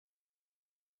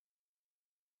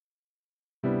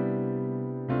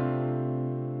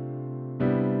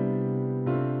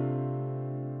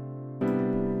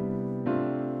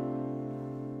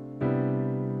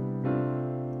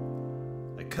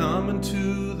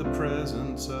into the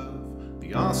presence of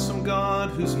the awesome God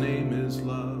whose name is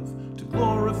love, to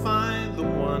glorify the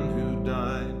one who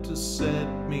died to set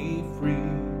me free.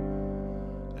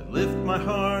 I lift my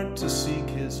heart to seek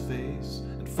his face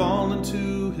and fall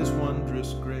into his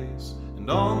wondrous grace, and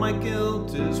all my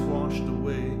guilt is washed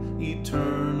away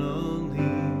eternally.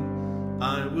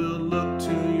 I will look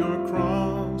to your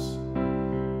cross,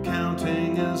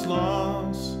 counting as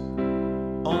loss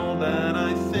all that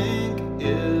I think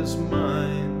is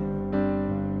mine.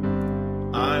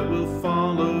 I will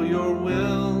follow your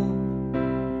will,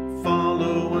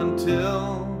 follow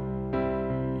until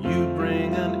you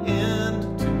bring an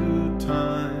end to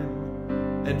time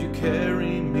and you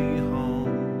carry me home.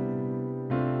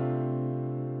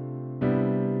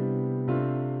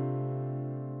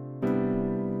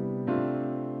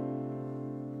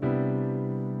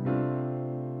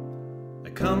 I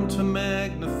come to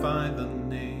magnify the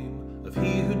name of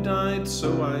he who died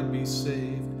so I'd be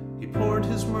saved. He poured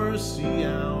his mercy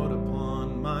out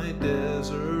upon my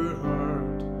desert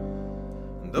heart.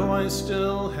 And though I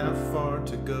still have far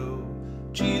to go,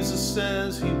 Jesus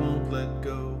says he won't let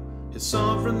go. His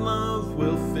sovereign love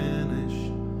will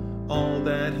finish all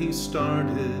that he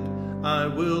started. I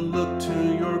will look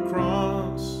to your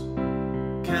cross,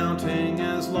 counting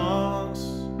as loss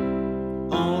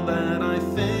all that I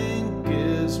think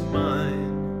is mine.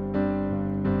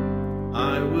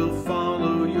 I will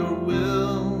follow your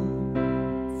will,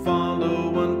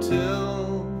 follow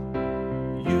until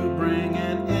you bring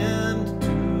an end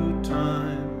to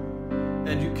time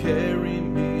and you carry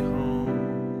me home.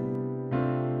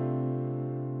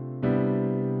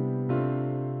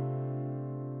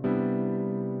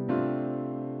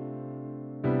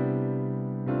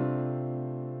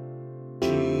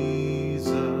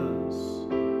 Jesus,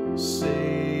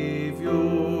 Savior,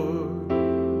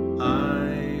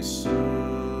 I surrender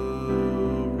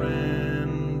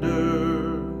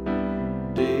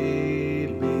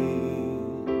daily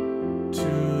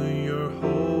to your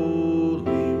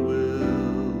holy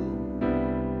will.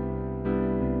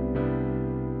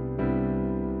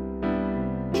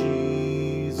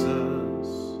 Jesus,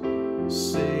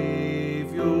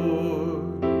 Savior,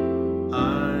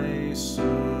 I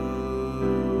surrender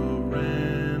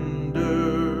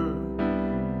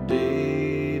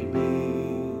daily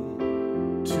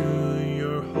to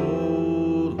your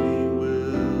holy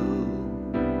will.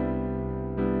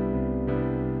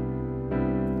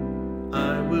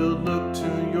 I will look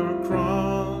to your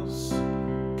cross,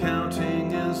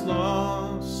 counting as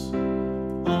loss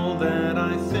all that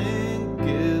I think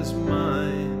is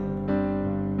mine.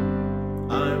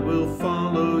 I will follow